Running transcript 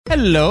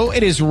Hello,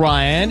 it is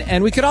Ryan,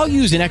 and we could all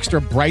use an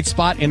extra bright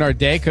spot in our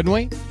day, couldn't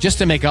we? Just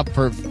to make up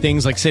for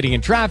things like sitting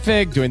in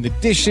traffic, doing the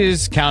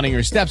dishes, counting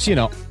your steps,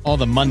 all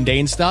the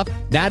mundane stuff.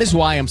 That is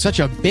why I'm such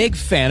a big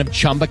fan of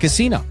Chumba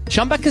Casino.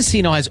 Chumba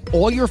Casino has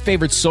all your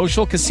favorite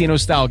social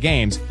casino-style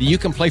games that you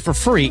can play for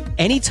free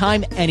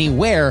anytime,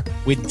 anywhere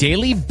with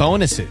daily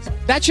bonuses.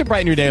 That should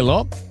brighten your day a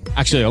little.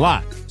 Actually, a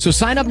lot. So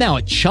sign up now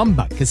at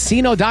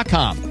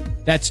ChumbaCasino.com.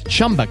 That's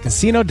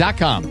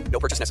ChumbaCasino.com. No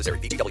purchase necessary.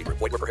 VGW Group.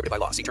 Void where prohibited by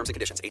law. See terms and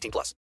conditions. 18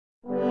 plus.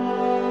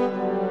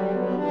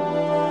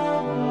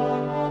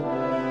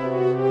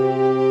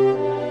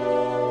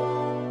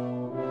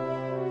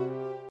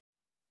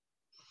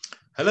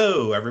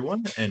 Hello,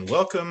 everyone, and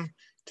welcome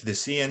to the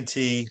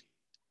CNT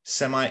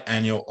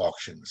semi-annual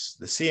auctions.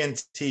 The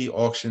CNT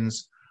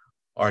auctions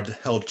are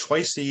held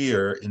twice a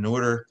year in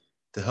order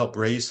to help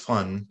raise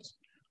funds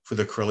for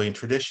the Correllian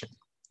Tradition.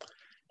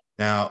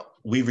 Now,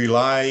 we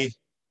rely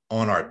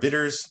on our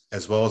bidders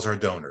as well as our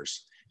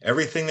donors.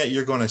 Everything that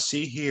you're going to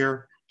see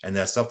here and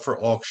that's up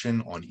for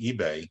auction on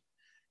eBay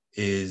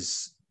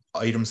is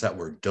items that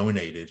were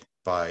donated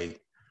by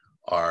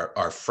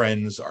our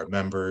friends, our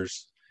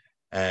members,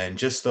 and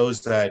just those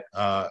that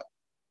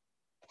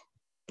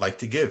like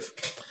to give.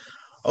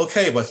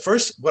 Okay, but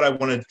first what I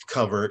want to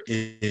cover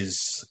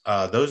is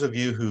those of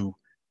you who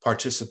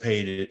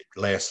participated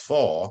last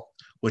fall,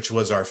 which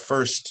was our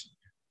first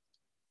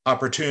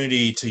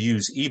opportunity to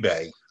use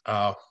eBay.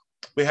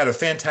 We had a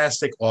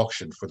fantastic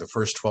auction for the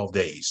first 12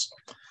 days.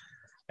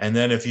 And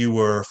then if you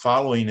were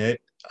following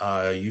it,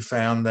 you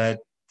found that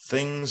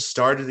things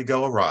started to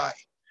go awry.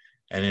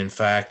 And in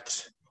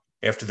fact,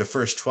 after the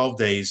first 12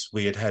 days,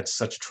 we had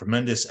such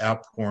tremendous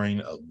outpouring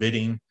of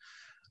bidding.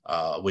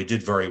 We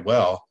did very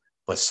well,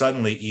 but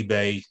suddenly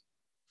eBay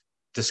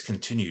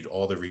discontinued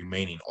all the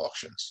remaining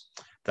auctions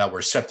that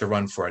were set to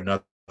run for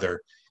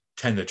another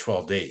 10 to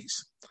 12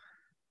 days.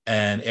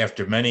 And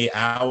after many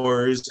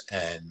hours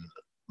and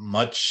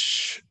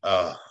much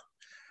time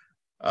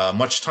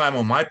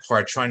on my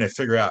part trying to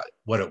figure out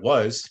what it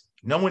was,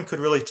 no one could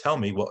really tell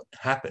me what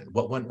happened,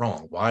 what went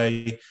wrong,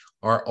 why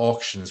our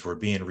auctions were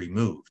being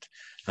removed.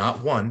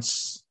 Not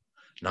once,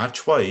 not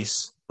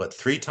twice, but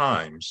 3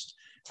 times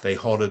they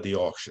halted the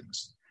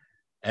auctions.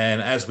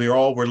 And as we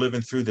all were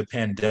living through the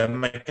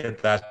pandemic at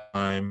that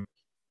time,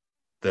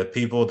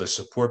 the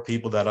support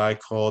people that I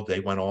called, they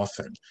went off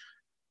and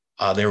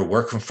they were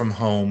working from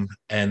home,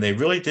 and they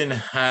really didn't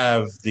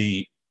have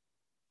the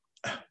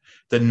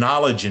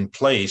knowledge in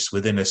place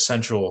within a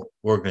central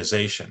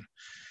organization.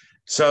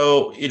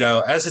 So,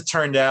 as it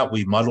turned out,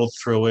 we muddled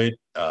through it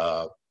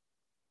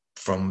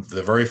from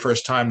the very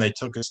first time they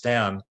took us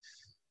down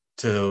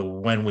to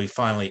when we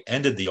finally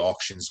ended the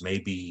auctions,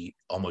 maybe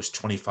almost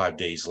 25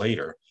 days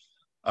later.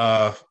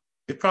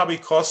 It probably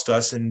cost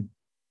us in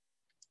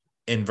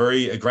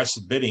very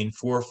aggressive bidding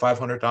 $400 or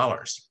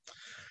 $500.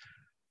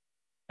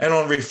 And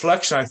on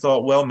reflection, I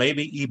thought, well,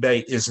 maybe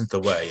eBay isn't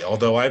the way.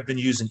 Although I've been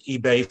using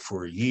eBay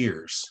for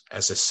years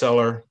as a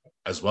seller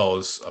as well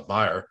as a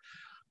buyer,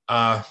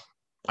 I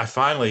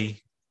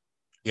finally,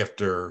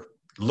 after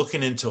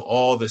looking into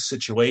all the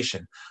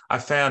situation, I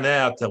found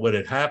out that what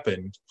had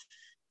happened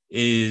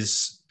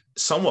is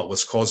somewhat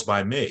was caused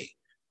by me.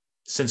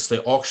 Since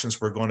the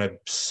auctions were going to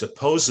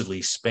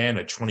supposedly span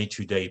a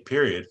 22-day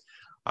period,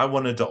 I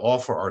wanted to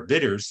offer our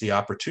bidders the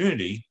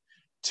opportunity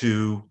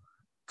to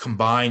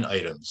combine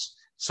items.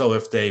 So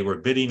if they were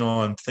bidding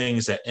on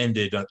things that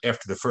ended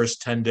after the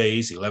first 10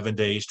 days, 11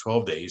 days,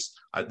 12 days,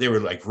 they were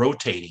like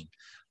rotating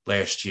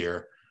last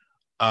year.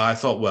 I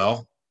thought,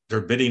 well, they're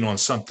bidding on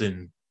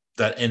something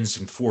that ends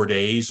in 4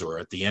 days or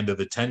at the end of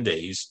the 10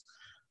 days.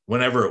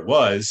 Whenever it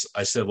was,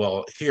 I said,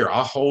 well, here,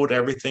 I'll hold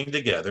everything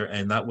together,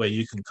 and that way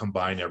you can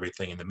combine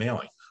everything in the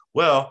mailing.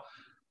 Well,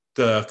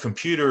 the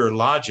computer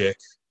logic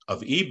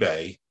of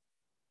eBay,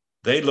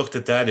 they looked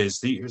at that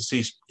as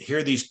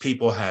these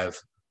people have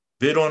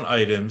bid on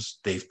items,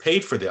 they've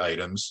paid for the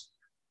items,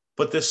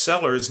 but the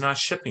seller is not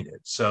shipping it.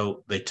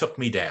 So they took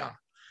me down.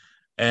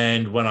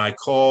 And when I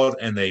called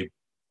and they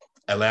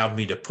allowed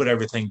me to put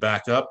everything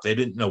back up, they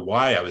didn't know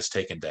why I was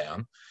taken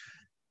down.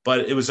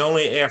 But it was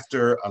only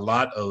after a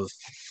lot of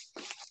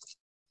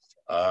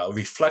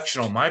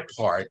reflection on my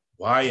part,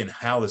 why and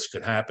how this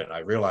could happen, I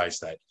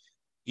realized that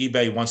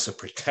eBay wants to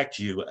protect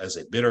you as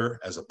a bidder,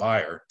 as a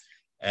buyer.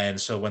 And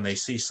so when they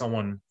see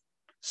someone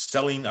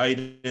selling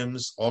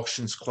items,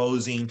 auctions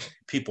closing,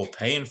 people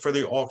paying for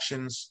the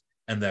auctions,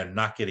 and then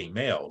not getting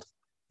mailed,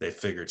 they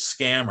figured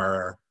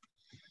scammer.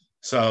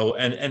 So,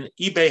 and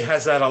eBay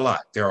has that a lot.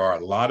 There are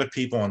a lot of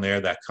people on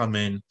there that come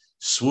in,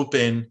 swoop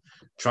in,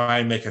 try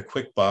and make a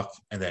quick buck,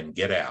 and then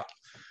get out.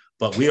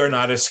 But we are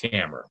not a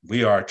scammer.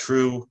 We are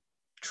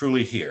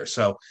truly here.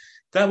 So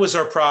that was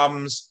our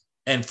problems.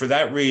 And for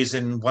that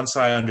reason, once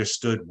I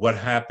understood what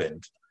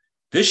happened,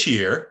 this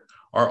year,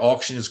 our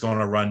auction is going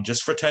to run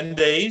just for 10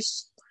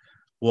 days.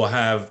 We'll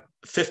have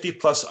 50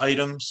 plus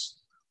items,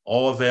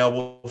 all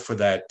available for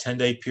that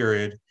 10-day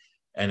period.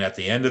 And at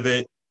the end of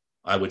it,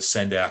 I would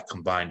send out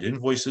combined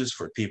invoices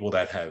for people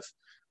that have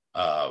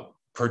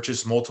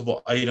purchased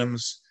multiple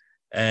items.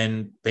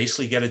 and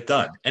basically get it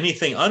done.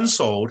 Anything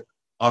unsold,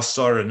 I'll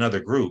start another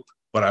group,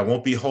 but I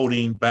won't be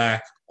holding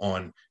back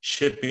on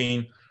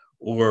shipping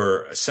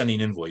or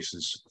sending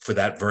invoices for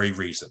that very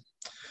reason.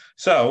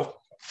 So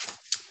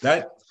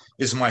that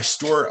is my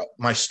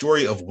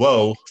story of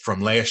woe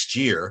from last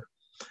year.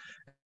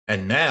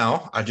 And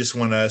now I just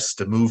want us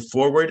to move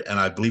forward, and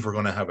I believe we're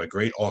going to have a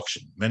great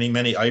auction. Many,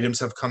 many items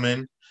have come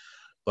in.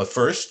 But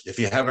first, if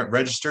you haven't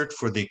registered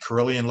for the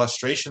Correllian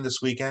Lustration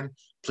this weekend,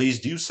 please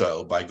do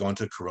so by going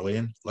to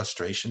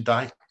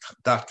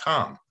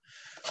CorrellianLustration.com,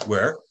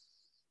 where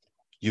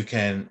you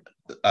can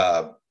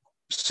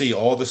see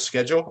all the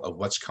schedule of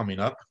what's coming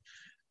up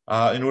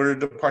in order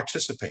to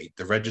participate.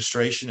 The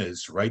registration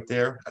is right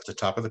there at the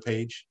top of the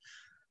page.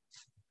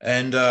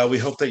 And we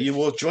hope that you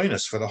will join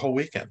us for the whole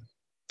weekend.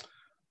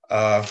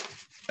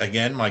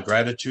 Again, my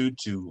gratitude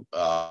to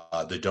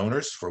the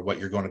donors for what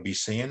you're going to be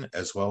seeing,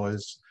 as well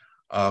as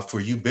for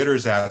you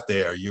bidders out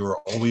there. You are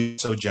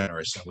always so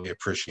generous, and we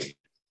appreciate it.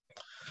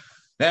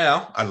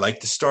 Now, I'd like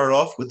to start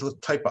off with the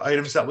type of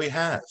items that we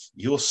have.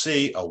 You'll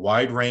see a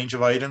wide range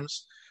of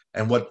items,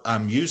 and what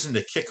I'm using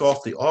to kick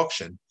off the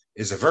auction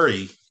is a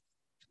very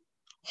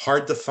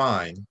hard to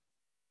find,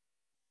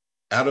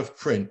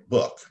 out-of-print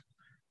book,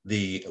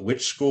 The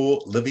Witch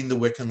School, Living the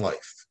Wiccan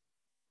Life.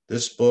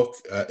 This book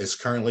is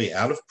currently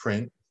out of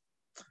print.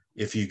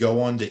 If you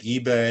go on to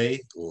eBay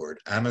or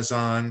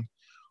Amazon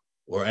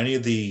or any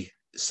of the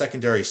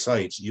secondary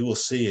sites, you will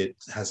see it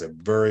has a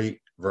very,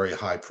 very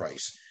high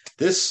price.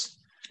 This,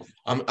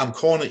 I'm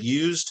calling it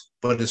used,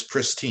 but it's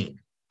pristine.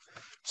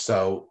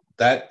 So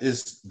that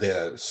is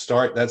the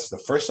start. That's the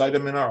first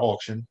item in our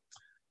auction.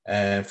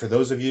 And for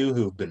those of you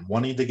who've been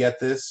wanting to get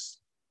this,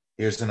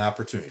 here's an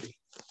opportunity.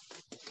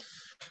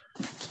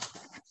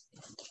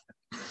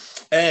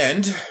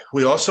 And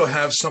we also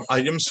have some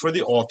items for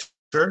the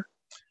altar.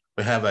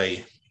 We have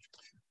a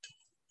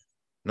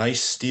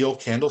nice steel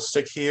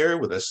candlestick here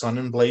with a sun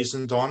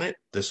emblazoned on it.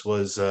 This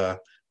was,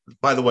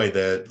 by the way,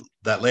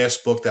 that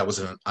last book, that was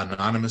an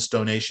anonymous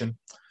donation.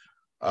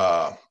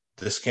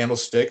 This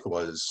candlestick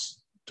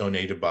was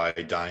donated by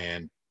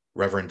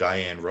Reverend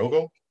Diane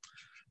Rogel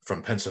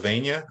from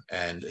Pennsylvania,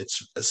 and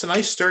it's a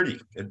nice sturdy.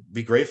 It'd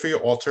be great for your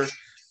altar.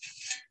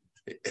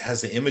 It has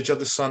the image of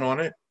the sun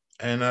on it,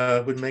 and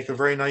would make a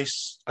very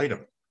nice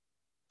item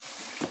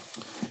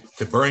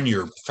to burn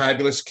your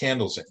fabulous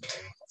candles in.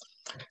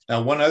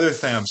 Now, one other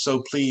thing, I'm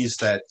so pleased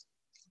that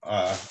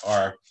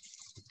our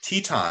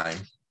tea time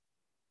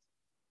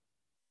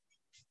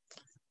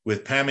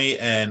with Pammy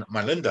and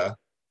Melinda,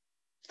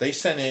 they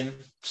sent in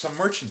some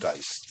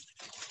merchandise.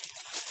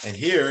 And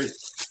here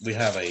we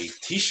have a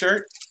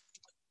t-shirt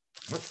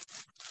with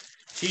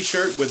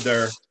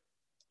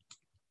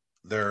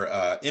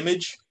their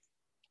image.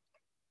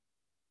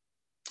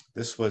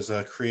 This was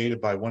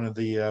created by one of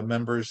the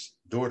members'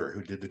 daughter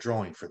who did the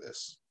drawing for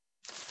this.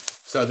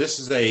 So this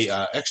is a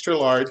extra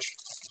large.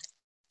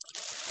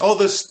 All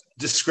this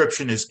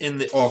description is in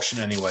the auction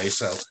anyway,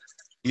 so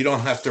you don't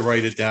have to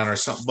write it down or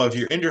something. But if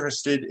you're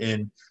interested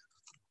in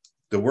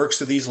the works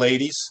of these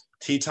ladies,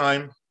 Tea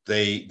Time,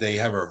 they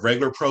have a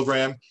regular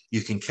program. You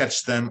can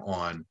catch them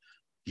on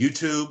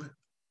YouTube,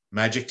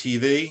 Magic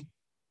TV,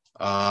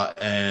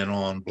 and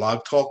on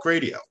Blog Talk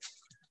Radio.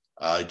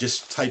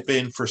 Just type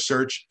in for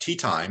search Tea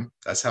Time.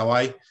 That's how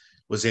I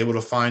was able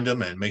to find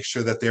them and make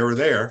sure that they were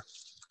there.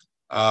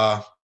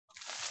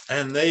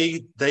 And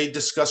they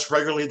discuss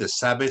regularly the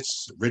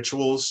Sabbats,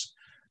 rituals,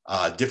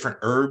 different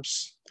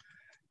herbs.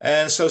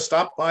 And so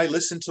stop by,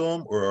 listen to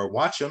them, or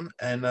watch them,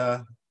 and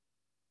let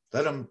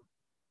them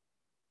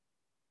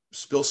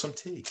spill some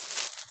tea.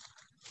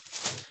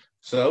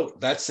 So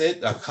that's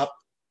it. A cup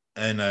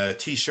and a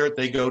t-shirt,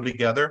 they go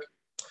together.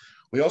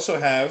 We also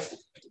have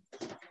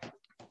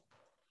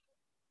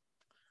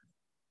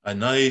a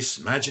nice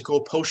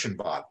magical potion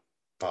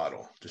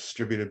bottle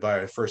distributed by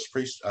our first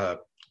priest,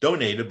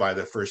 donated by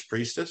the first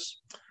priestess.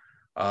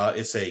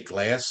 It's a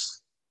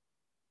glass,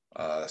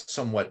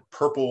 somewhat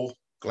purple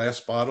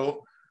glass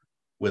bottle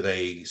with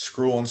a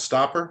screw-on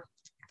stopper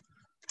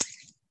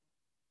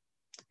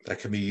that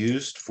can be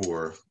used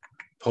for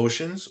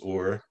potions,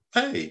 or,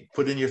 hey,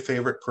 put in your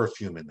favorite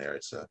perfume in there.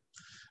 It's a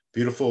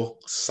beautiful,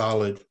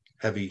 solid,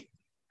 heavy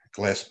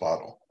glass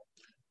bottle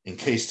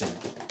encased in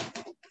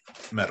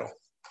metal.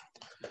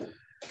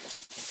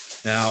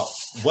 Now,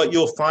 what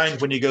you'll find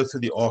when you go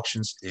through the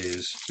auctions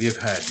is we have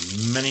had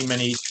many,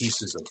 many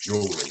pieces of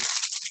jewelry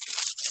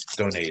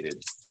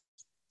donated.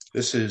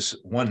 This is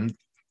one,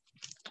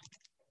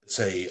 it's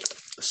a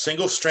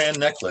single strand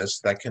necklace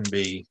that can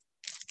be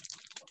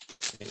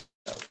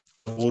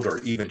doubled or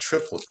even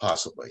tripled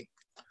possibly.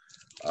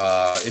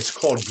 It's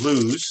called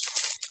Blues.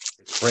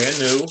 It's brand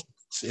new.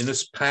 It's in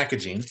this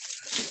packaging.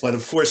 But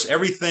of course,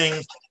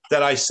 everything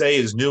that I say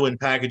is new in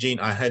packaging,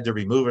 I had to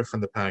remove it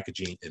from the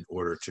packaging in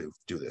order to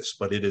do this.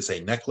 But it is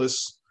a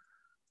necklace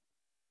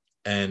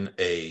and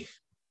a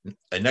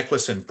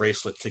necklace and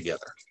bracelet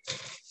together.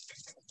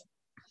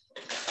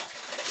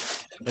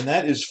 And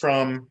that is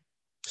from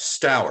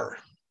Stour.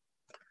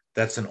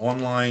 That's an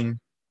online,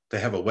 they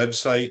have a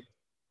website.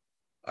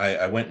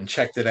 I went and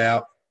checked it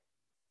out.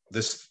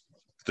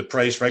 the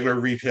price, regular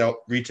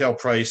retail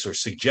price or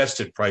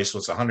suggested price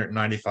was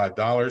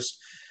 $195,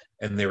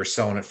 and they were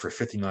selling it for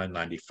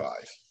 $59.95.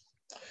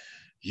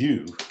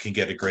 You can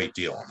get a great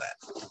deal on that.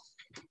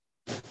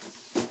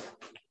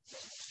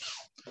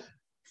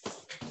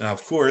 Now,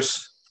 of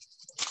course,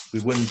 we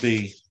wouldn't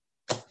be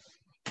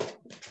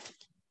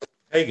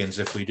pagans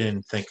if we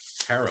didn't think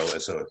tarot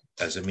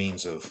as a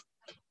means of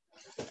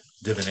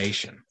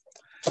divination.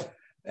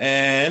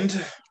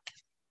 And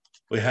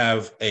we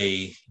have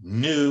a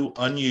new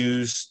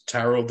unused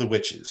Tarot of the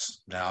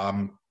Witches.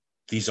 Now,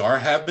 these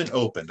have been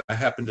opened. I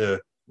happen to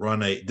run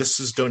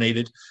this is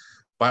donated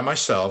by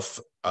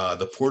myself,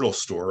 the Portal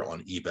store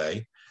on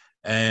eBay.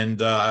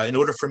 And in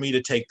order for me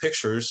to take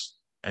pictures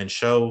and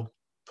show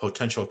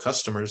potential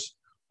customers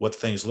what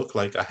things look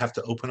like, I have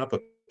to open up a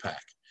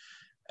pack.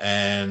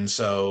 And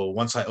so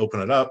once I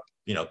open it up,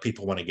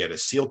 people want to get a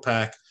sealed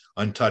pack,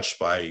 untouched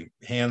by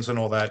hands and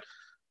all that.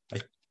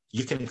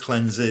 You can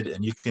cleanse it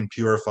and you can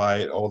purify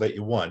it all that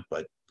you want,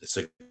 but it's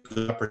a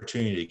good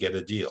opportunity to get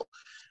a deal.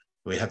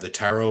 We have the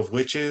Tarot of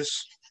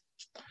Witches,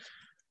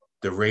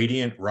 the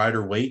Radiant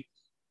Rider-Waite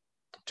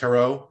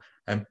Tarot,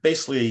 and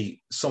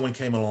basically someone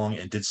came along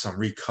and did some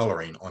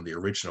recoloring on the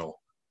original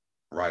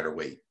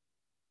Rider-Waite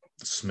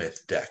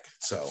Smith deck.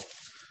 So,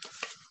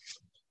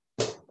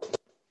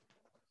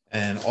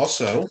 and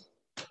also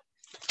the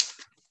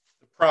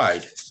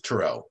Pride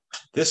Tarot.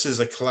 This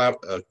is a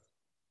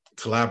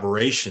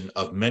collaboration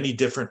of many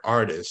different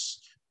artists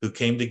who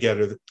came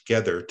together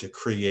to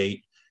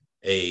create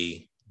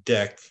a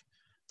deck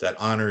that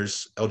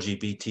honors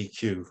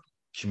LGBTQ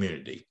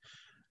community.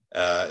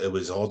 It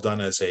was all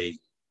done as a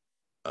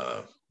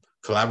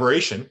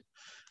collaboration,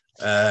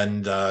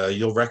 and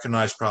you'll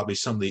recognize probably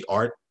some of the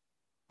art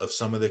of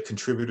some of the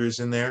contributors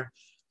in there,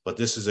 but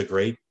this is a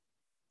great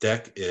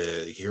deck.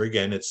 Here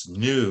again, it's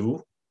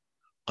new,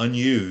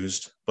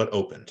 unused, but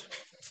opened.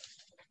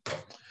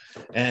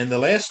 And the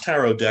last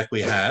tarot deck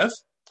we have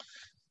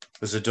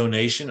was a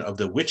donation of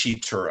the Witchy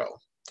Tarot.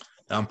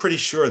 Now, I'm pretty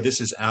sure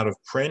this is out of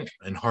print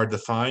and hard to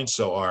find,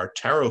 so our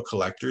tarot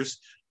collectors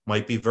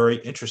might be very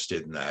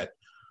interested in that.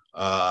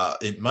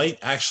 It might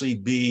actually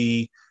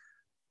be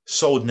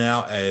sold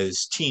now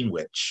as Teen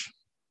Witch.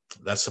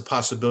 That's a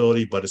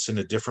possibility, but it's in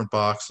a different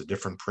box, a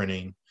different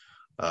printing,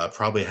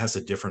 probably has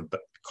a different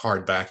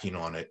card backing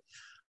on it.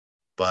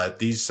 But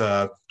these,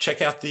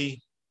 check out the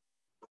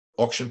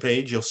auction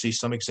page, you'll see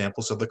some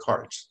examples of the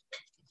cards.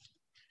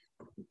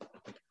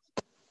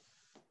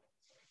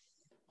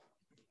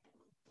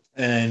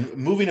 And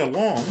moving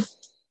along,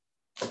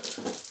 I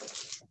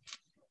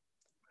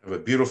have a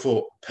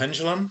beautiful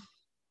pendulum.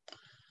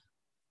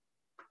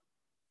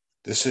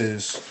 This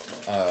is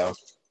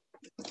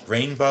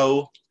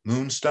Rainbow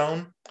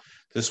Moonstone.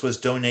 This was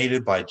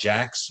donated by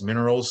Jack's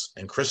Minerals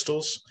and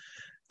Crystals.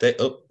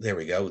 There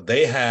we go.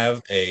 They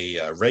have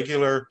a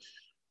regular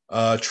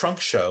trunk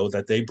show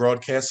that they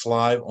broadcast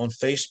live on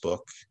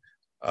Facebook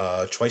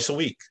twice a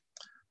week.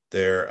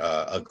 They're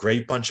a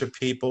great bunch of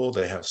people.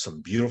 They have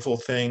some beautiful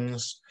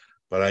things,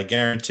 but I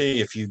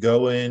guarantee if you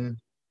go in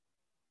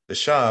the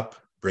shop,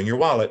 bring your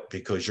wallet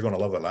because you're going to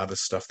love a lot of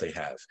stuff they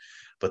have.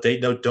 But they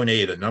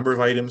donated a number of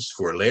items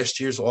for last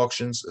year's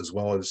auctions as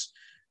well as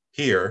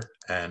here.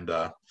 And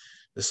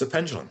this is a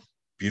pendulum,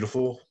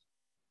 beautiful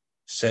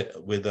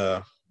set with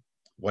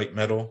white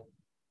metal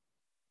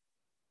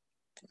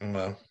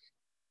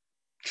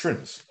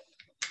trims.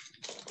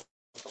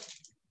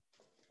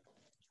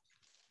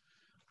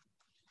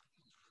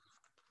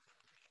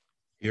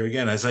 Here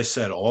again, as I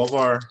said, all of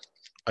our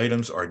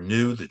items are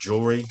new, the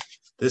jewelry.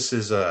 This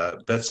is a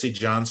Betsy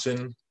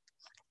Johnson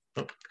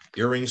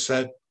earring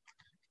set.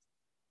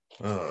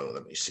 Oh,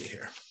 let me see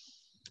here.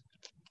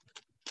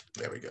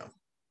 There we go.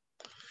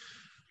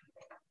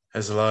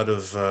 Has a lot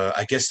of,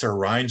 I guess they're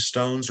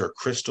rhinestones or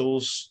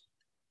crystals,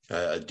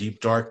 a deep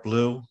dark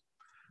blue.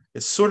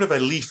 It's sort of a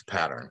leaf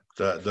pattern.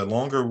 The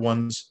longer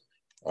ones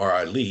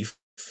are a leaf.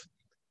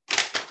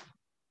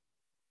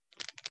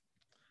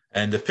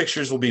 And the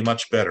pictures will be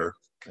much better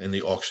in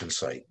the auction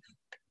site.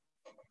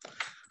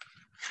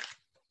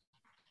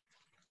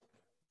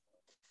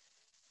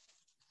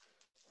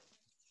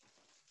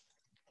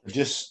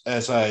 Just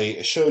as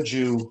I showed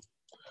you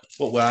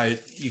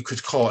you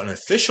could call an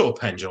official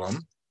pendulum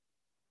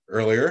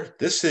earlier,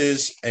 this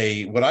is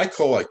what I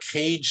call a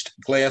caged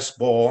glass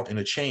ball in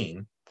a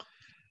chain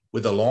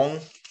with a long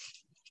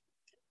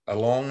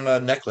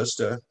necklace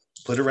to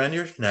put around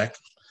your neck.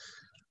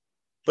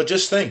 But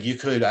just think, you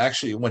could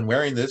actually, when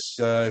wearing this,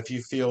 if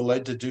you feel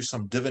led to do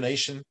some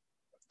divination,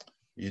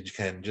 you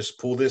can just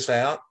pull this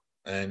out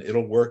and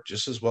it'll work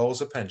just as well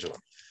as a pendulum.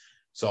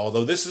 So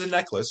although this is a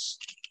necklace,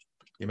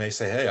 you may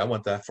say, hey, I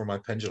want that for my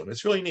pendulum.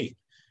 It's really neat.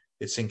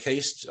 It's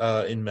encased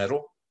in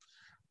metal.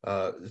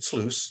 It's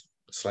loose.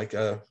 It's like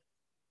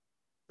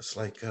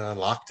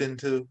locked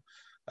into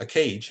a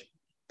cage,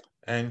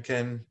 and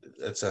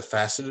it's a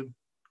faceted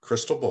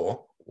crystal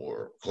ball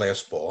or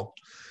glass ball.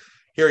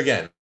 Here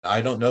again,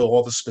 I don't know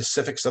all the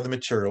specifics of the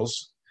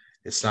materials.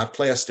 It's not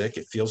plastic.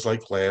 It feels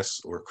like glass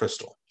or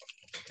crystal.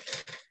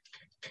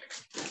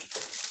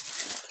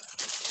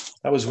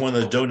 That was one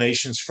of the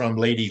donations from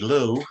Lady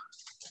Lou.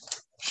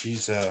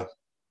 She's a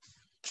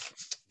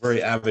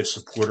very avid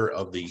supporter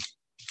of the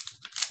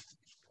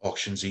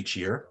auctions each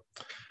year.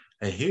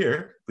 And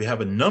here we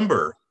have a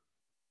number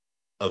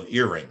of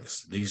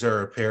earrings. These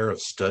are a pair of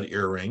stud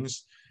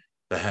earrings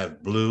that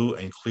have blue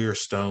and clear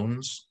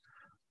stones.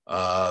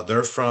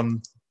 They're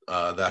from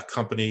that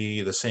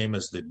company, the same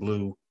as the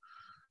blue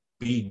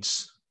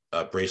beads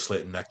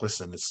bracelet and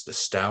necklace, and it's the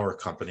Stour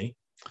company.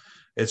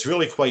 It's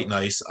really quite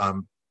nice.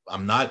 I'm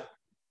not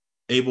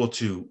able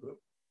to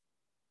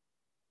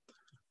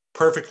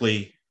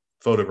perfectly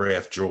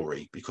photograph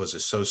jewelry because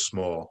it's so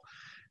small,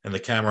 and the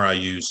camera I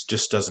use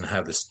just doesn't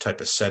have this type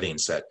of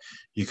settings that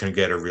you can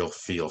get a real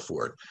feel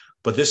for it.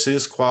 But this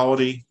is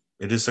quality.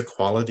 It is a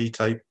quality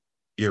type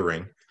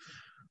earring.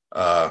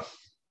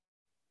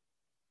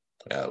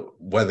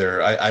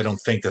 Whether I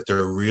don't think that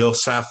they're real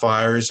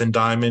sapphires and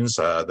diamonds,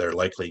 they're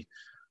likely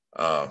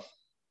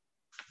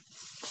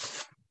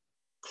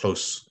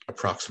close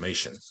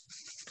approximation.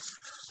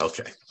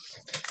 Okay.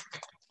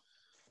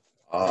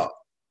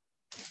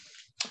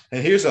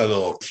 And here's a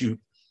little cute,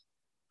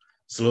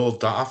 it's a little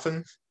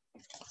dolphin.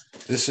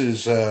 This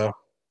is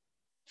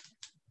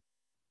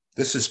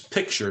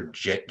pictured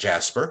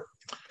jasper,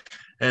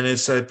 and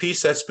it's a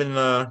piece that's been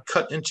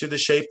cut into the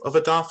shape of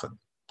a dolphin.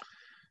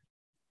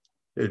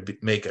 It would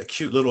make a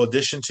cute little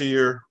addition to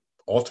your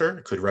altar.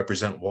 It could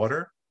represent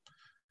water.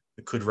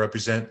 It could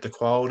represent the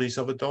qualities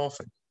of a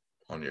dolphin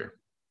on your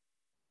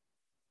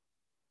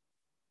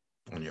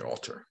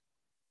altar.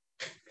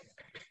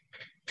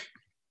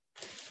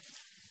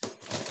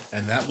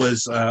 And that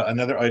was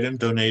another item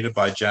donated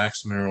by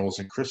Jack's Minerals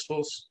and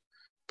Crystals.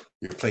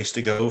 Your place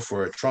to go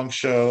for a trunk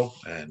show,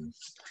 and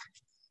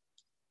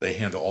they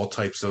handle all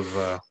types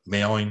of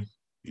mailing.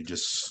 You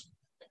just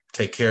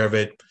take care of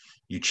it.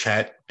 You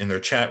chat in their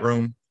chat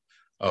room,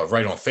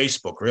 right on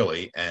Facebook,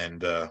 really.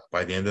 And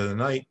by the end of the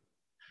night,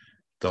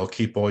 they'll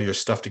keep all your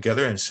stuff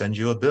together and send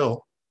you a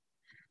bill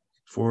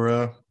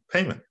for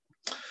payment.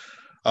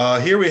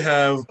 Here we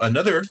have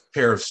another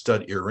pair of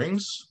stud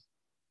earrings.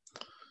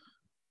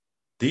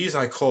 These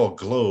I call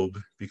globe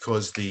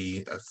because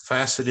the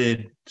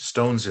faceted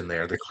stones in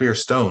there, the clear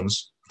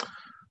stones,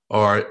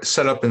 are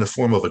set up in the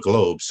form of a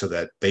globe, so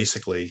that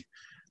basically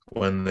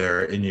when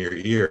they're in your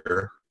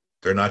ear,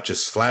 they're not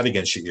just flat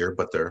against your ear,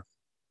 but they're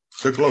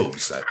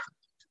globes. That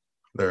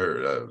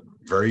they're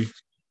very,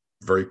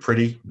 very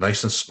pretty,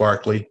 nice and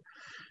sparkly.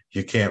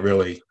 You can't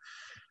really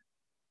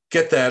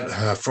get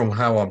that from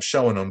how I'm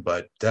showing them,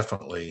 but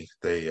definitely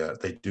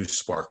they do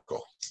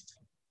sparkle.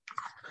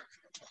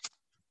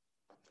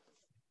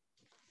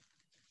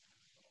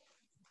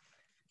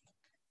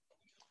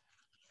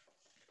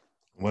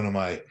 One of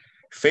my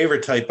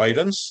favorite type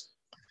items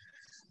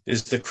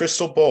is the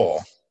crystal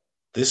ball.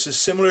 This is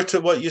similar to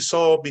what you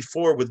saw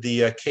before with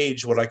the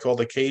cage, what I call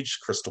the cage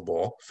crystal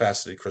ball,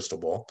 faceted crystal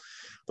ball.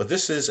 But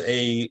this is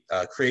a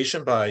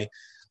creation by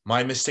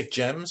My Mystic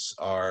Gems,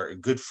 our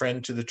good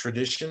friend to the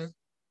tradition,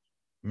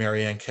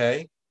 Marianne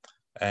Kay.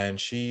 And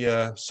she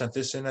sent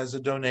this in as a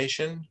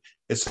donation.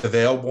 It's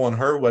available on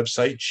her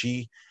website.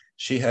 She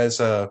has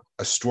a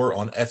store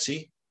on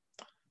Etsy.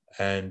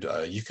 And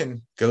you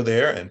can go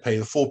there and pay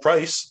the full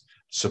price,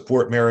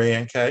 support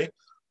Marianne Kay,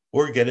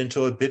 or get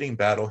into a bidding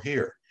battle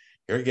here.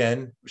 Here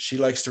again, she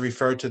likes to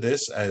refer to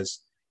this as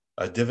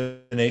a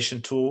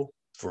divination tool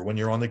for when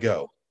you're on the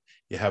go.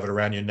 You have it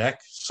around your neck,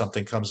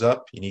 something comes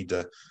up, you need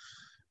to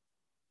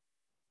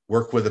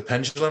work with a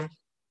pendulum.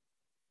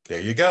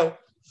 There you go.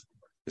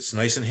 It's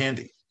nice and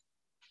handy.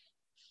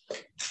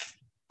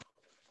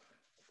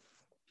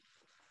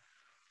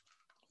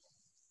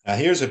 Now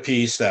here's a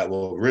piece that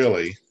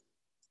really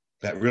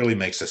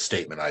makes a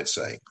statement, I'd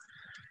say.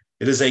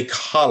 It is a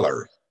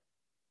collar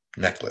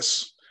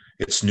necklace.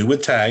 It's new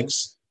with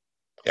tags.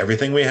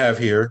 Everything we have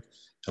here,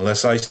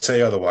 unless I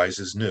say otherwise,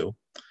 is new.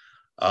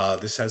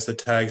 This has the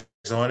tags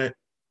on it,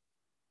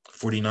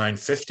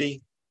 $49.50,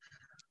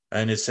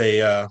 and it's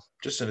a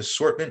just an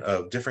assortment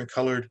of different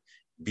colored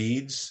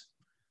beads,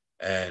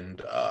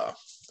 and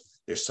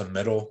there's some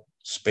metal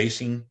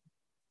spacing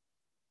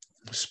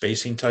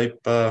type.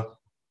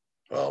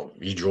 Well,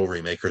 you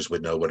jewelry makers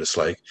would know what it's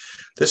like.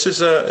 This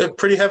is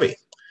pretty heavy.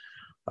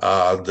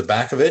 The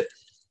back of it,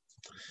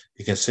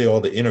 you can see all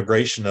the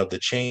integration of the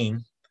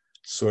chain,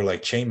 sort of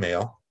like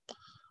chainmail,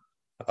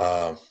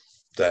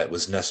 that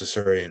was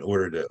necessary in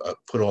order to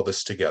put all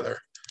this together.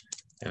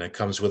 And it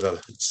comes with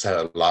it's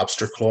a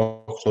lobster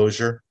claw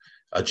closure,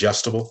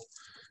 adjustable.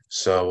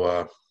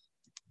 So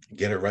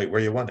get it right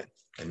where you want it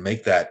and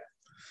make that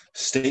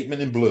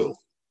statement in blue.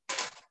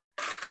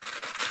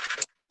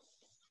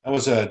 That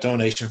was a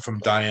donation from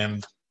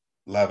Diane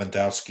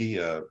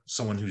Lavandowski,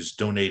 someone who's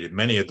donated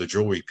many of the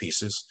jewelry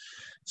pieces,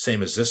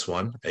 same as this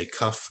one, a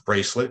cuff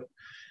bracelet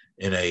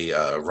in a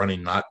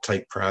running knot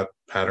type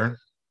pattern.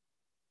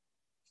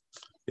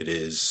 It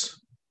is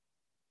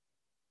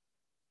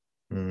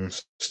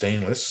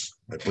stainless,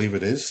 I believe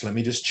it is. Let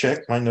me just check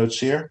my notes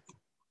here.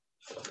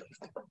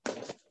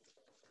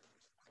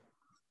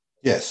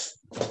 Yes,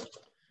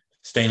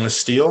 stainless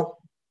steel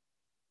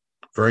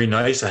Very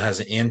nice. It has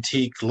an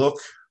antique look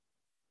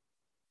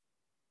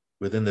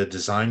within the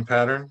design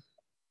pattern.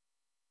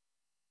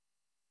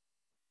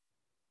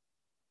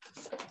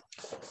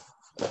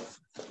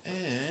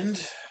 And,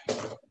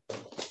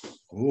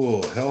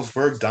 ooh,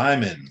 Helzberg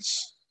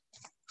diamonds.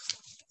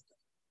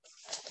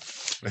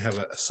 We have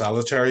a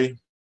solitary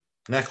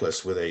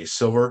necklace with a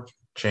silver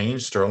chain,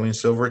 sterling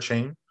silver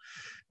chain.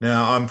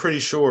 Now, I'm pretty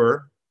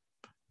sure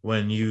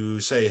when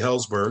you say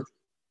Helzberg,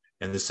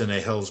 and it's in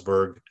a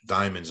Helzberg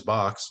diamonds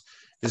box,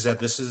 is that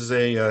this is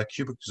a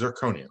cubic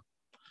zirconia,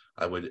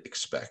 I would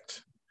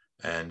expect.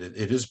 And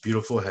it is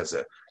beautiful. It has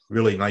a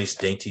really nice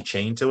dainty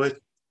chain to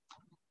it.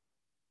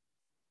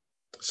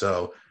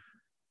 So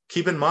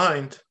keep in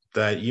mind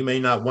that you may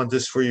not want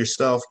this for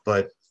yourself,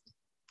 but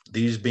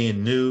these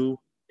being new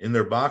in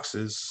their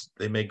boxes,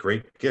 they make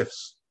great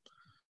gifts.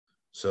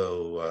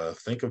 So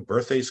think of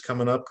birthdays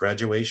coming up,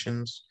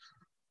 graduations,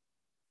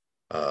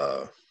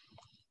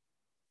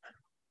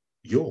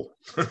 Yule.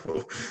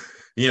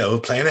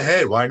 Plan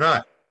ahead. Why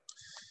not?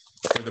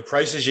 For the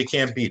prices, you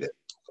can't beat it.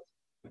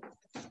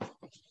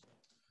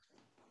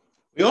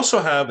 We also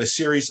have a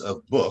series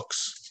of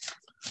books.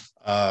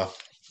 The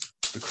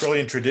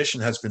Correllian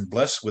Tradition has been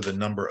blessed with a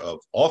number of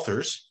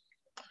authors.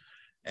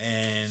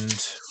 And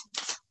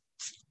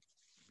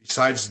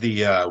besides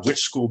the Witch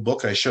School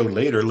book I showed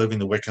later, Living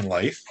the Wiccan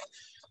Life,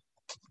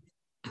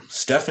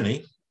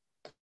 Stephanie,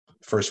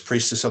 first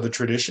priestess of the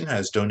tradition,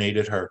 has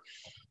donated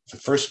the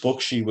first book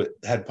she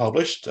had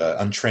published,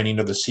 Untraining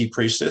of the Sea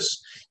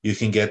Priestess. You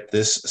can get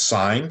this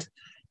signed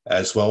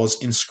as well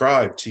as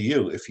inscribed to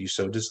you if you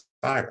so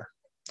desire.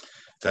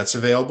 That's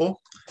available.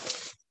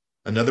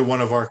 Another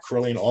one of our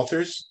Correllian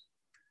authors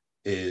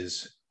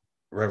is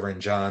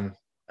Reverend John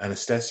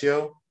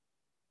Anastasio,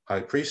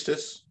 High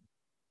Priestess.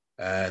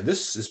 And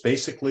this is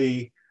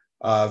basically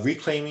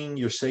reclaiming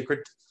your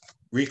sacred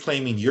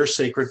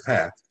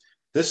path.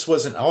 This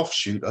was an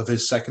offshoot of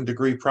his second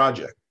degree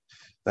project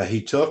that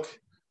he took.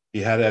 He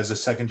had it as a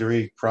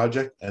secondary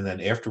project, and then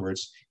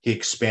afterwards he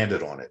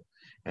expanded on it,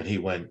 and he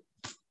went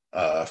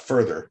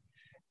further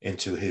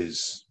into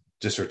his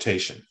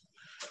dissertation.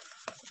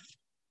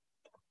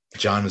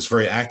 John is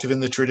very active in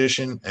the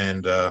tradition,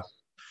 and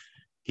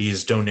he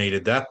has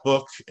donated that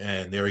book,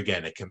 and there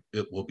again,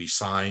 it will be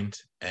signed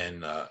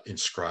and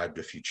inscribed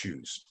if you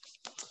choose.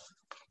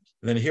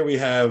 And then here we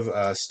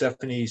have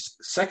Stephanie's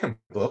second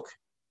book.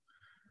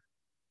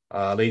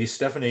 Lady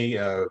Stephanie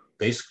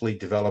basically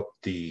developed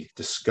the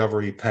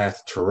Discovery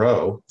Path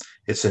Tarot.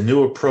 It's a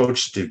new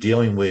approach to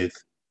dealing with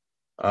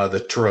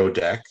the Tarot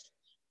deck,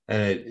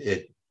 and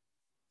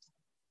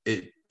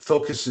it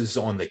focuses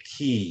on the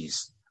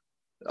keys,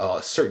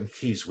 certain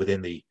keys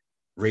within the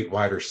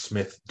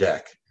Rider-Smith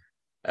deck.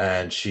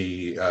 And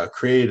she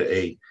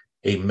created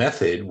a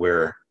method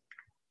where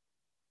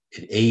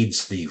it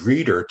aids the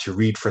reader to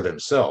read for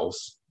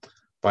themselves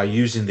by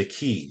using the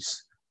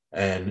keys,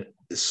 and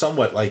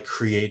somewhat like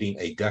creating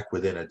a deck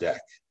within a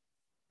deck.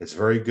 It's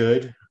very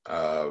good.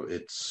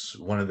 It's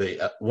one of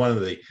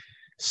the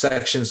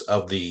sections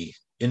of the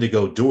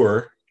Indigo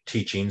Door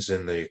teachings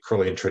in the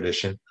Correllian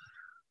tradition,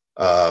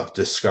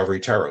 Discovery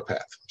Tarot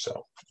Path.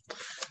 So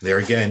there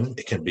again,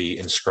 it can be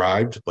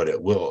inscribed, but it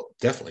will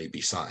definitely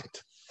be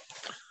signed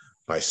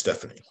by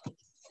Stephanie.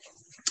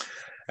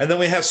 And then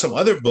we have some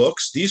other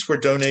books. These were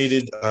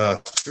donated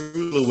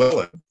through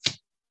Llewellyn.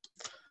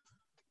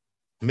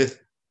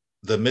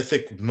 The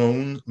Mythic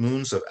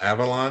Moons of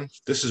Avalon.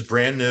 This is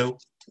brand new.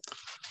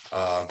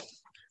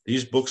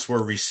 These books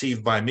were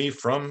received by me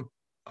from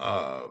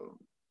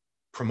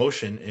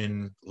promotion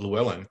in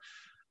Llewellyn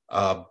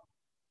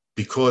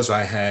because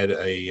I had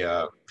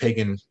a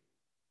Pagan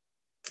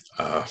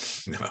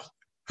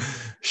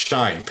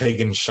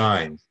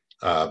Shine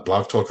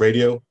Blog Talk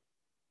Radio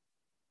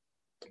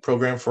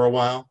program for a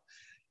while.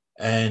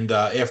 And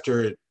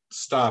after it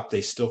stopped,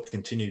 they still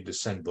continued to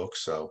send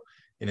books. So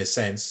in a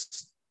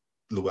sense,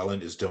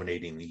 Llewellyn is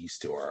donating these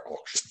to our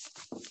auction.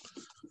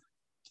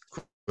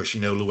 Of course,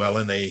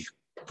 Llewellyn, they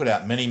put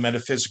out many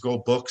metaphysical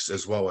books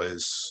as well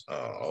as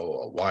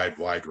a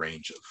wide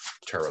range of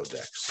tarot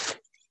decks.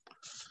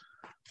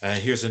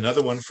 And here's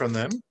another one from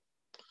them.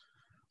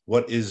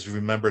 What is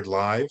Remembered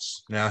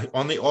Lives? Now,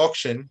 on the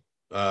auction,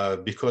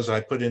 because I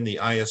put in the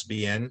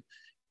ISBN,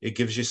 it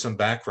gives you some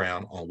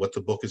background on what the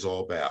book is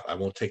all about. I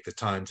won't take the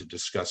time to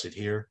discuss it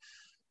here,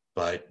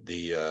 but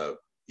the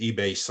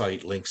eBay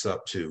site links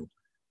up to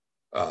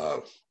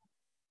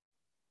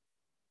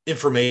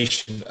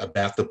information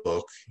about the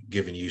book,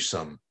 giving you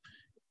some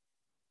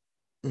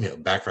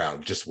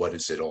background, just what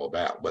is it all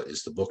about? What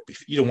is the book?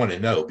 You don't want to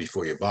know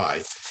before you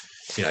buy.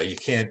 You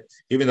can't,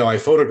 even though I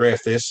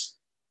photographed this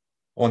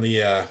on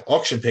the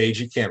auction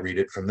page, you can't read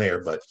it from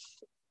there, but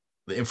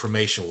the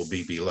information will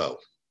be below.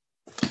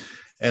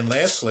 And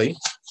lastly,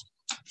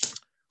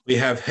 we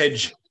have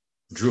Hedge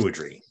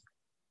Druidry.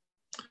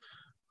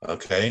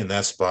 Okay, and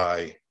that's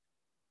by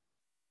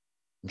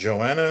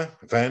Joanna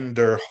van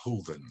der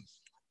Hoeven.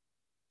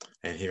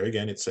 And here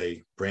again, it's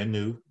a brand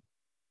new,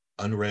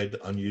 unread,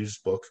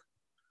 unused book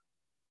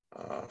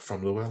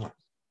from Llewellyn.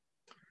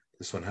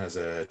 This one has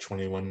a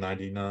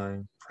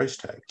 $21.99 price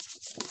tag,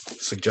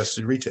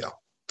 suggested retail.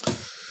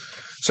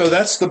 So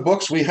that's the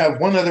books. We have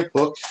one other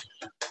book.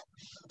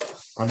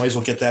 I might as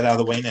well get that out of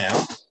the way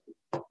now.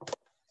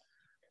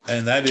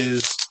 And that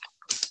is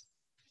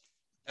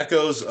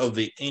Echoes of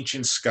the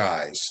Ancient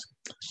Skies.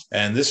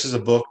 And this is a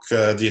book,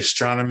 The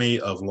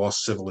Astronomy of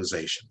Lost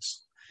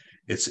Civilizations.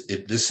 This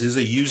is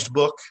a used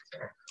book.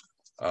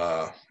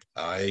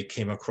 I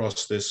came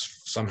across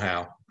this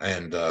somehow,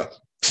 and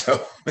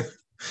so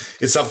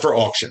it's up for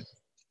auction.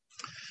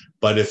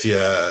 But if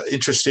you're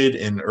interested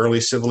in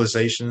early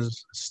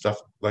civilizations, stuff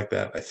like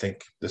that, I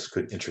think this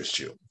could interest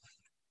you.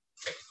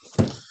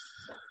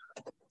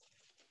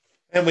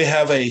 And we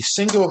have a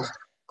single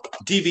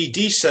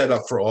DVD set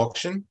up for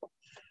auction.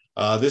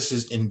 This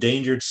is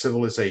Endangered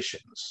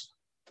Civilizations.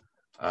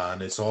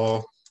 And it's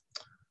all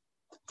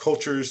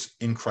Cultures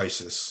in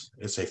Crisis.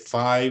 It's a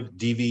 5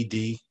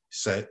 DVD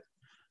set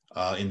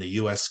in the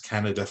US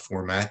Canada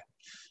format.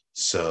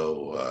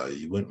 So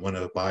you wouldn't want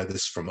to buy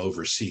this from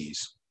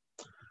overseas.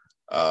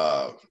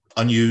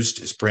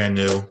 Unused, it's brand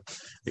new.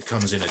 It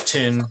comes in a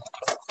tin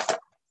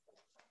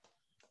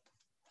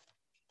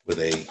with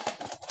a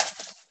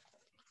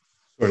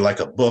sort of like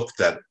a book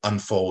that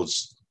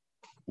unfolds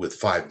with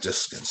 5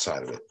 discs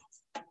inside of it.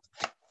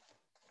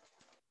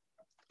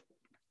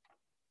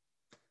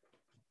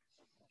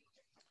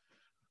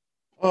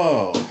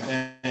 Oh,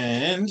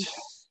 and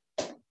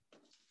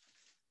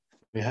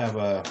we have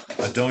a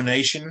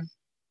donation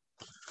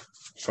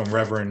from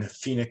Reverend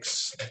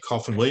Phoenix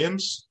Coffin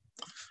Williams,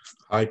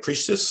 High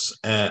Priest,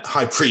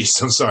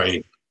 I'm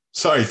sorry,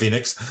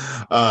 Phoenix.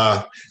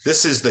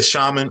 This is the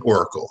Shaman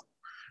Oracle.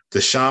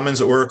 The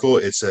Shaman's Oracle,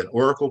 it's an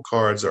oracle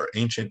cards are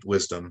ancient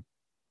wisdom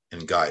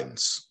and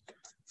guidance.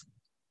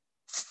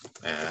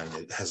 And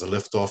it has a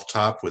lift off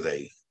top with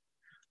a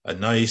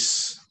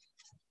nice,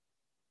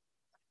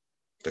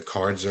 the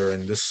cards are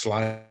in this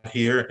slide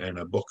here, and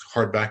a book,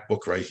 hardback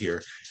book right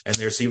here. And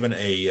there's even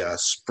a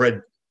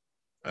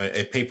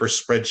paper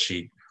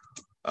spreadsheet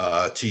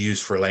to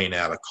use for laying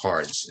out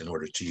cards in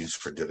order to use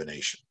for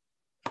divination.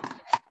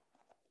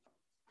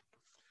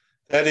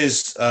 That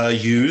is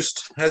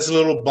used, has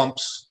little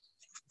bumps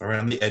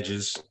around the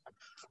edges,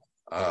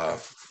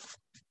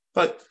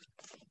 but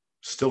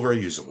still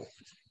very usable.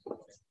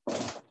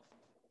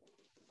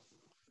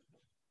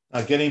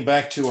 Now getting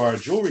back to our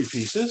jewelry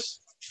pieces,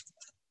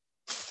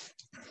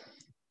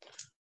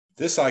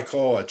 this I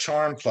call a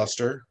charm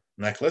cluster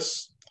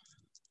necklace.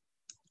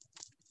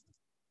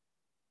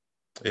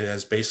 It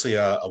has basically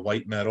a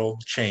white metal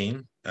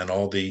chain, and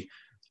all the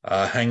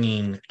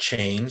hanging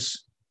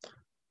chains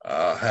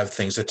have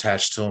things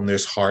attached to them.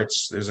 There's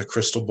hearts, there's a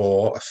crystal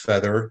ball, a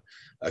feather,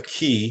 a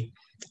key,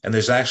 and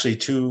there's actually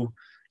 2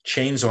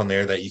 chains on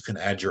there that you can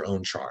add your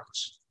own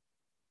charms.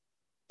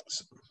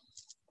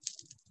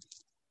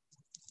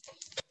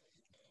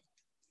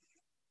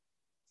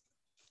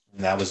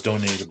 And that was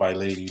donated by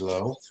Lady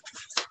Lowe.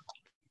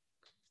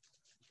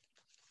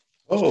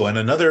 Oh, and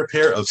another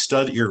pair of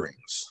stud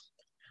earrings.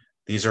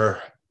 These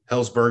are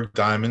Hellsberg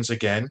diamonds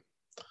again,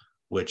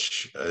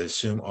 which I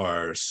assume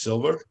are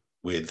silver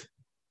with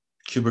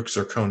cubic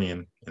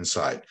zirconium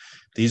inside.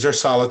 These are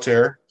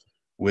solitaire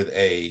with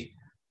a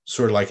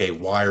sort of like a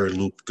wire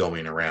loop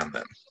going around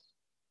them,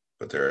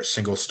 but they're a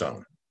single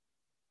stone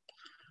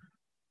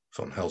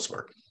from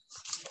Hellsberg.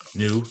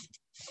 New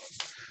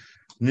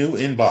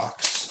in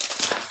box.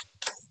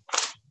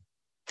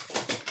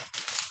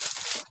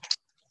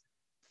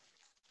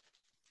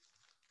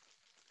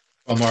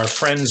 From our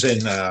friends in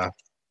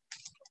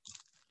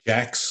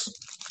Jack's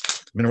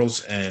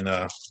Minerals and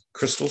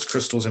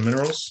Crystals and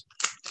Minerals,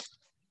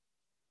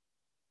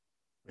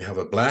 we have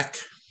a black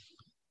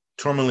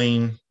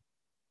tourmaline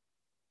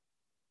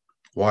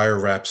wire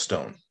wrap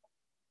stone.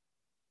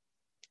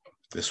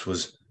 This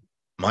was,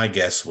 my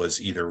guess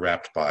was either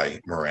wrapped by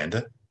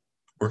Miranda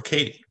or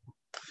Katie,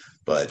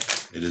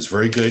 but it is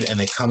very good, and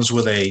it comes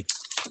with a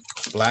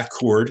black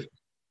cord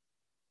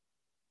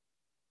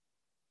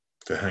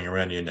to hang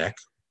around your neck.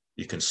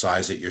 You can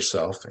size it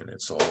yourself, and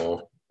it's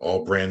all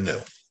brand new.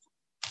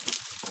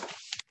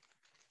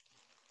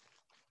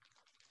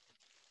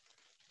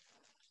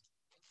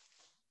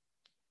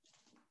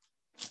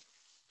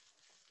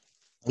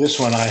 This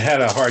one, I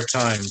had a hard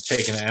time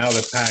taking it out of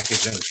the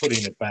package and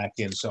putting it back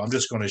in, so I'm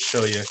just going to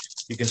show you.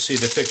 You can see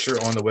the picture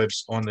on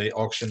the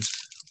auctions,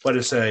 but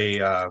it's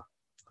a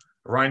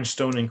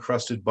rhinestone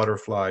encrusted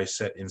butterfly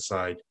set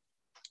inside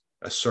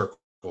a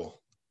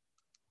circle.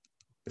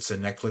 It's a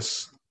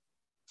necklace,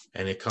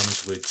 and it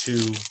comes with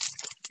 2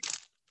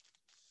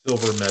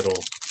 silver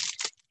metal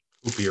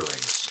hoop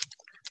earrings.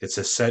 It's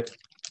a set,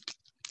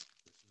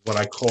 what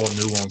I call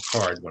new on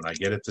card. When I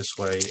get it this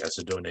way as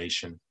a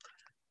donation,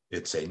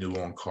 it's a new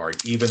on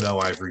card, even though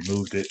I've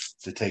removed it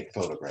to take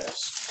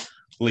photographs.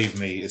 Believe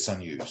me, it's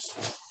unused.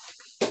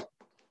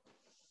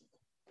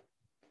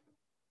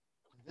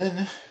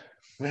 Then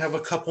we have a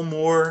couple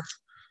more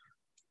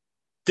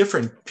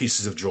different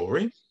pieces of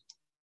jewelry.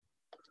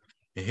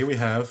 And here we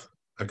have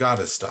a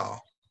goddess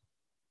doll,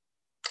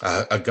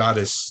 a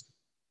goddess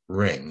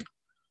ring.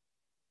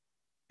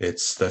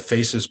 The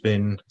face has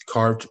been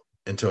carved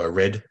into a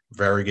red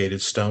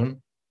variegated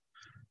stone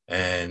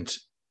and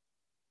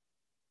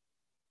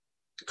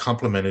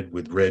complemented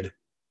with red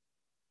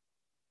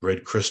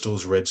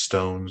crystals, red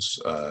stones.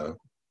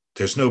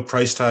 There's no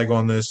price tag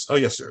on this. Oh,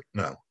 yes, sir.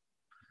 No.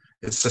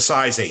 It's a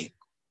size 8.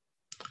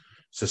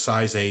 It's a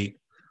size 8.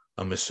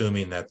 I'm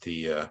assuming that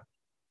the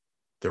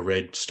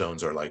red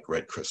stones are like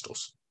red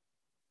crystals,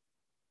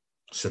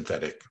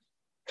 synthetic.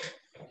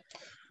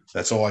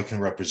 That's all I can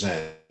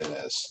represent it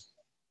as.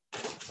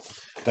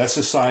 That's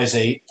a size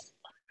 8.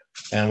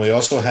 And we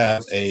also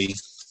have a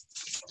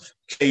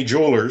K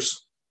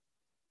Jewelers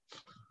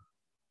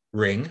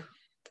ring.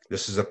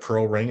 This is a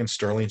pearl ring in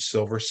sterling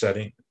silver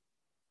setting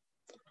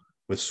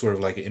with sort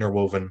of like an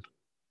interwoven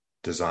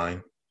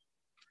design.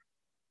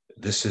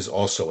 This is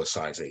also a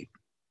size 8,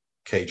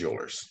 K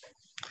Jewelers.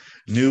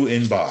 New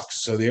in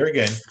box. So there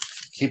again,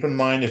 keep in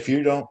mind if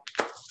you're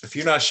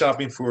not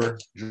shopping for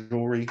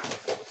jewelry,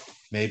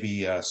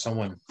 maybe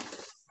someone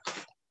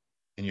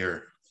in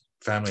your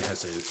family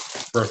has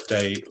a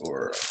birthday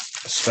or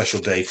a special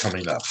day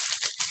coming up.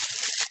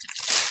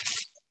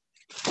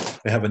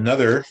 We have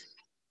another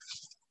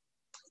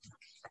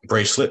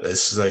bracelet.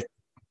 This is like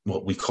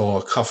what we call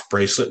a cuff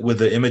bracelet with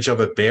the image of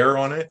a bear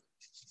on it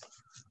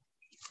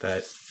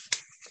that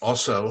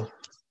also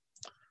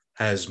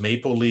has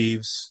maple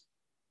leaves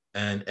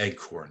and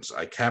acorns.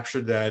 I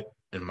captured that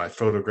in my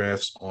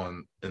photographs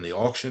in the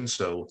auction,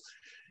 so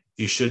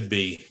you should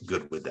be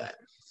good with that.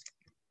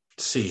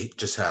 See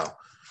just how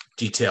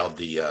detailed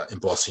the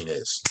embossing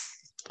is.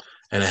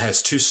 And it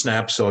has 2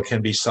 snaps, so it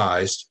can be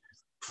sized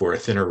for a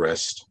thinner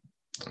wrist.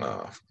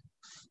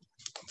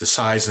 The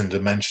size and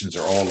dimensions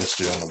are all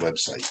listed on the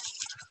website.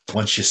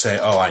 Once you say,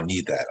 oh, I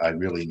need that, I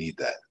really need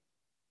that.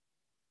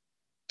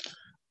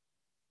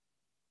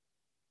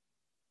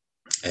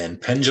 And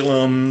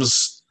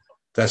pendulums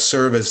that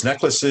serve as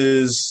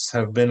necklaces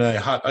have been a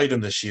hot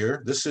item this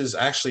year. This is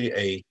actually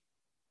a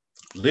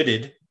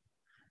lidded.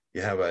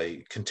 You have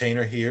a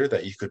container here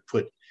that you could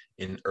put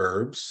in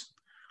herbs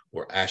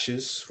or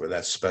ashes for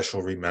that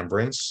special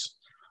remembrance.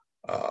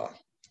 It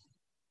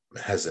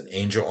has an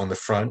angel on the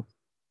front.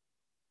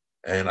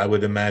 And I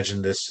would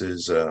imagine this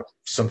is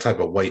some type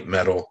of white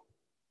metal.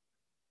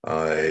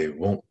 I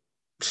won't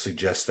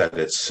suggest that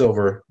it's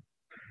silver.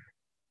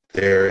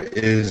 There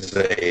is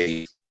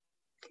a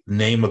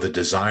name of the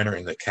designer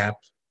in the cap,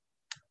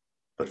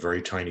 but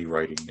very tiny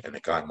writing, and a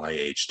guy my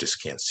age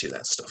just can't see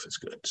that stuff as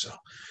good. So,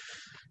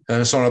 and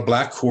it's on a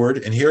black cord.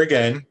 And here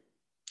again,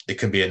 it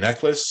can be a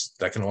necklace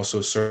that can also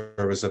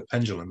serve as a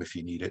pendulum if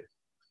you need it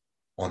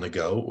on the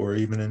go, or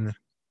even in the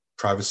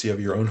privacy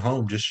of your own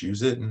home. Just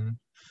use it and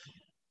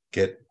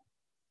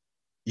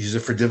use it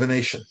for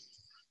divination.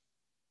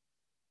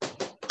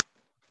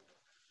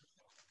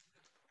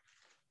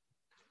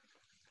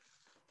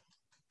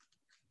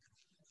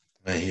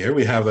 And here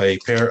we have a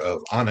pair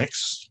of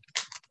onyx.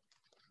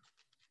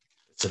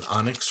 It's an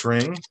onyx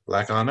ring,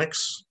 black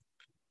onyx,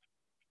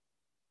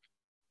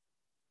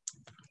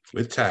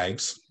 with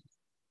tags,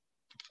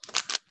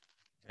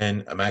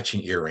 and a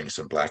matching earrings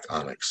in black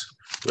onyx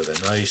with a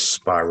nice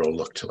spiral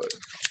look to it.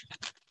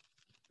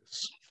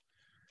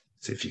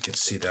 See if you can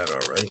see that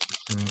all right.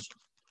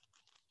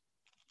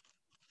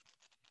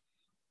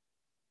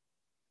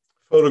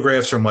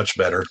 Photographs are much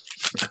better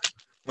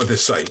on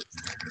this site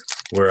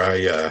where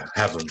I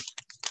have them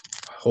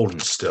holding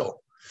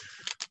still.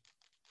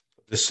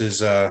 This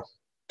is a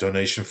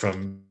donation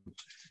from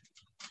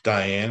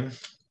Diane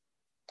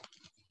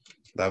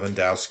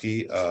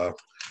Lavandowski.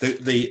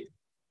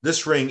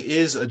 This ring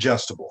is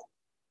adjustable.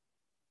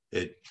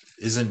 It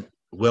isn't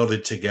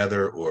welded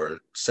together or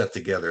set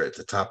together at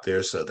the top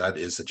there, so that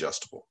is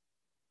adjustable.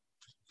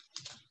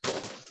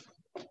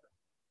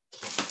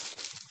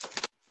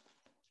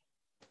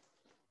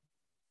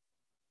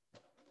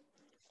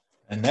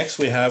 And next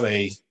we have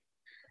I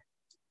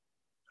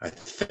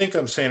think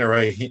I'm saying it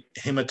right,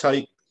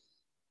 hematite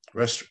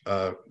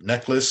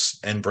necklace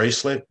and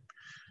bracelet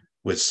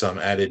with some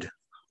added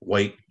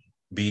white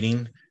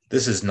beading.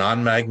 This is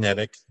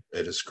non-magnetic.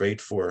 It is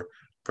great for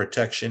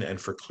protection and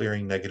for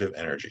clearing negative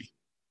energy.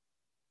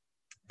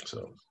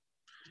 So,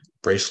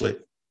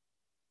 bracelet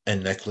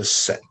and necklace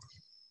set.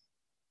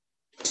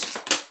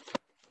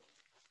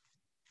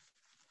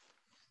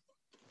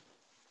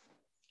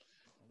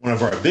 One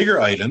of our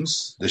bigger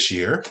items this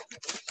year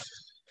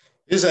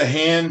is a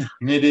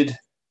hand-knitted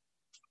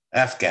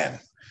Afghan.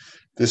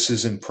 This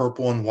is in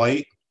purple and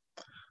white.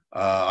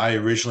 I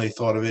originally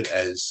thought of it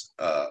as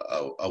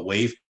a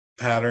wave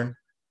pattern,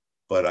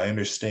 but I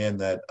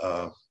understand that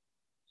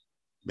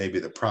maybe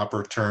the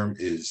proper term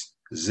is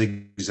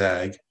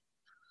zigzag.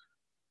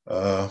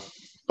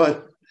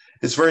 But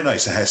it's very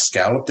nice. It has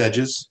scalloped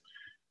edges.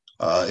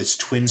 It's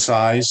twin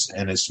size,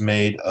 and it's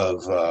made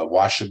of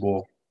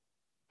washable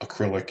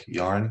acrylic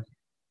yarn.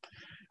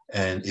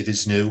 And it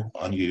is new,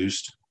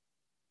 unused.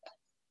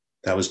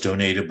 That was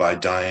donated by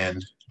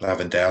Diane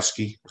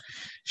Lavandowski.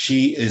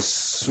 She is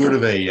sort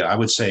of I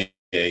would say,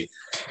 a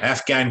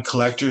Afghan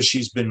collector.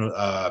 She's been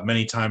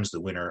many times the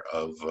winner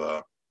of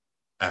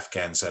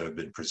Afghans that have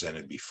been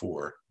presented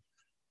before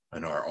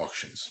in our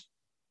auctions.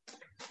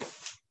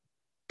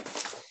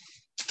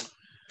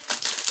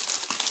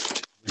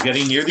 We're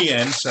getting near the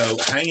end, so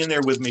hang in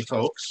there with me,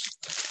 folks.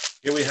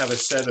 Here we have a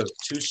set of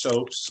 2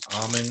 soaps,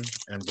 almond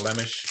and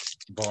blemish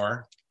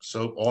bar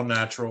soap, all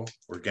natural,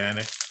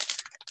 organic,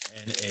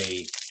 and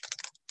a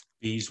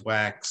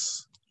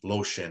beeswax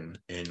lotion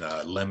in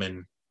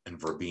lemon and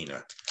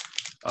verbena.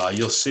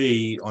 You'll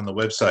see on the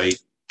website,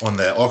 on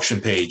the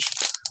auction page,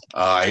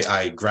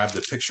 I grabbed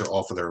a picture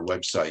off of their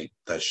website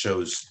that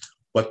shows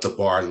what the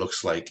bar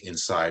looks like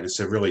inside. It's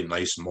a really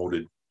nice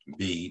molded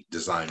bee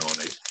design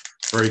on it.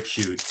 Very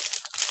cute.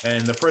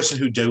 And the person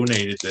who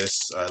donated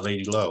this,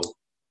 Lady Lowe,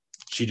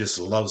 she just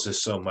loves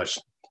this so much.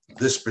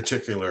 This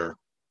particular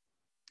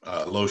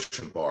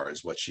lotion bar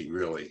is what she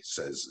really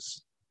says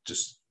is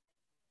just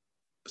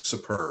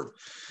superb.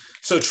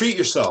 So treat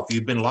yourself.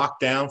 You've been locked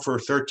down for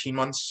 13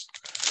 months,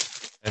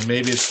 and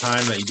maybe it's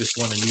time that you just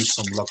want to use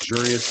some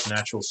luxurious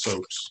natural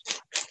soaps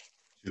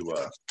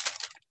to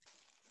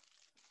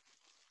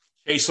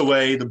chase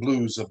away the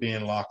blues of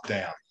being locked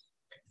down.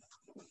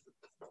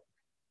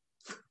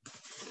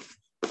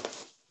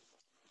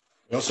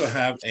 We also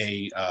have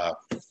a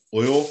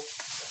oil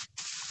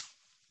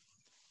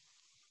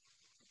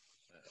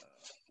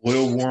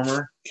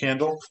warmer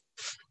candle.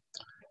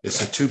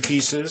 It's a 2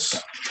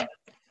 pieces.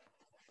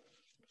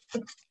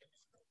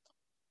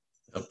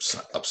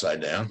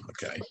 Upside down.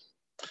 Okay.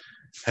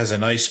 Has a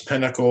nice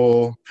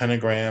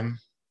pentagram,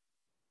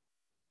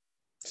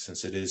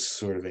 since it is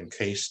sort of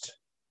encased,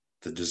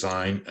 the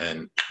design,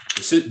 and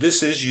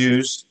this is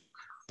used,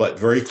 but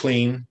very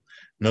clean,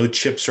 no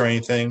chips or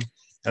anything.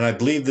 And I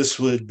believe this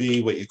would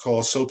be what you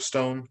call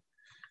soapstone.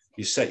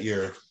 You set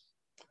your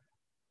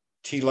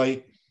tea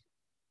light,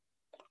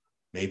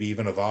 maybe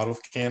even a bottle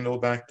candle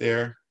back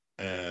there,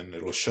 and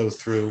it'll show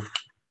through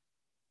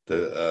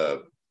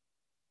the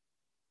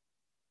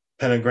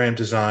pentagram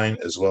design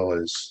as well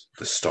as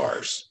the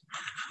stars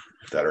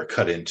that are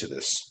cut into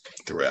this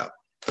throughout.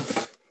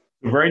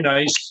 Very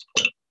nice,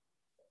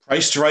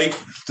 priced right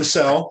to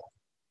sell.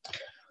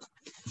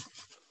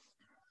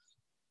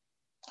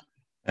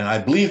 And I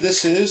believe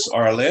this is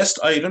our last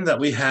item that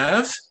we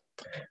have.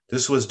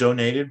 This was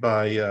donated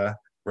by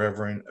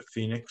Reverend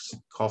Phoenix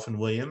Coffin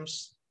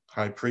Williams,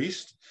 High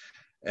Priest.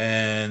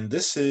 And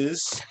this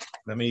is,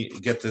 let me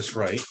get this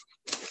right.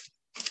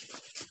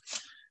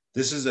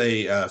 This is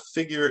a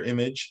figure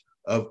image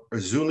of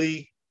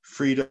Urzuli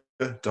Frida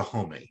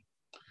Dahomey,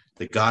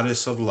 the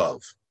goddess of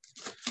love.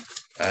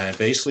 And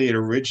basically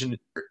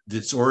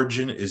its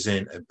origin is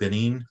in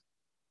Benin,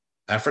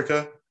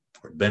 Africa,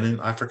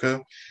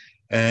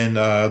 and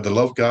the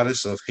love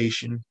goddess of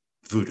Haitian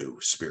voodoo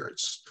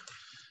spirits.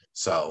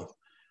 So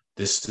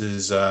this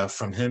is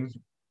from him,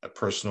 a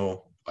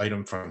personal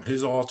item from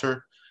his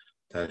altar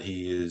that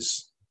he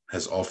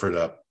has offered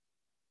up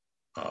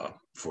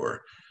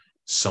for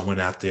someone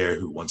out there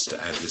who wants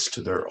to add this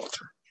to their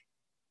altar.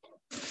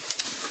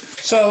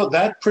 So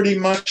that pretty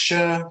much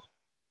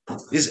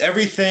is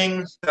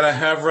everything that I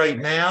have right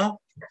now.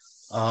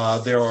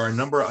 There are a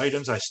number of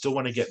items I still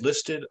want to get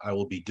listed. I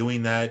will be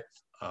doing that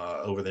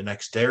over the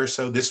next day or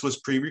so. This was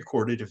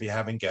pre-recorded, if you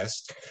haven't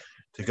guessed,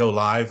 to go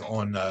live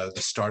on the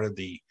start of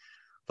the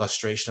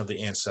lustration of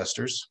the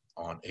ancestors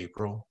on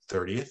April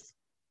 30th.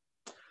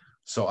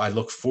 So I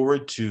look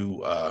forward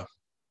to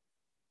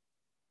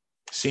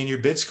seeing your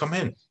bids come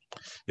in.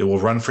 It will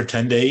run for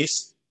 10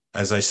 days,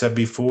 as I said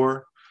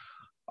before.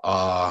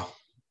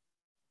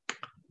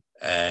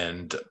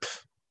 And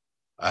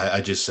I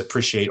just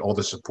appreciate all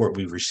the support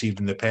we've received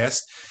in the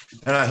past.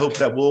 And I hope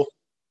that we'll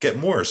get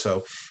more.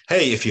 So,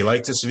 hey, if you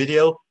like this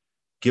video,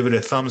 give it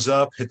a thumbs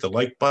up, hit the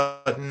like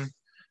button.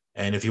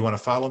 And if you want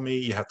to follow me,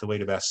 you have to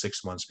wait about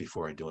 6 months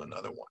before I do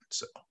another one.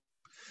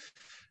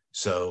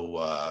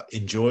 So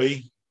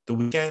enjoy the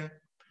weekend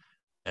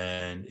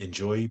and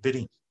enjoy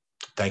bidding.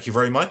 Thank you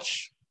very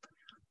much.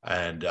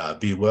 And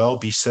be well,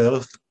 be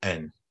safe,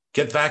 and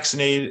get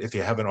vaccinated if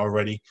you haven't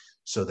already,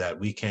 so that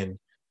we can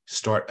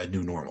start a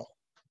new normal.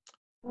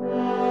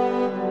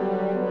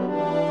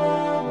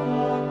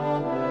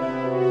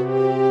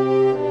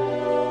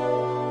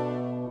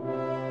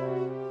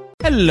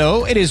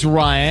 Hello, it is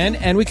Ryan,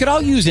 and we could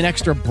all use an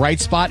extra bright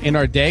spot in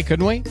our day,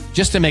 couldn't we?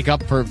 Just to make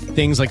up for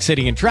things like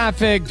sitting in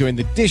traffic, doing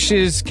the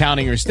dishes,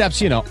 counting your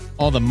steps,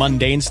 all the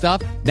mundane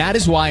stuff. That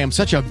is why I'm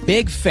such a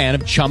big fan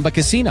of Chumba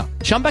Casino.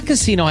 Chumba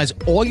Casino has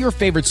all your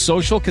favorite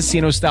social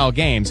casino-style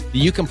games that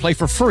you can play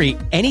for free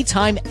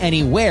anytime,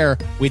 anywhere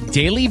with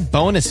daily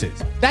bonuses.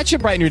 That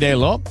should brighten your day a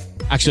little.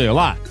 Actually, a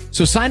lot.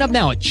 So sign up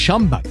now at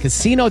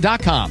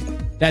ChumbaCasino.com.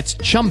 That's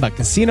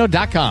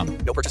ChumbaCasino.com.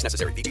 No purchase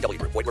necessary. VGW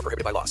Group. Void where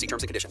prohibited by law. See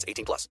terms and conditions.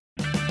 18+.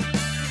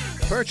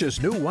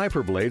 Purchase new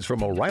wiper blades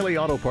from O'Reilly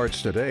Auto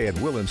Parts today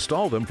and we'll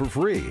install them for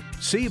free.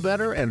 See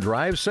better and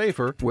drive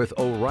safer with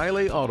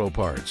O'Reilly Auto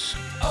Parts.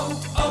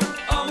 Oh,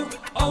 oh,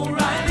 oh,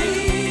 O'Reilly.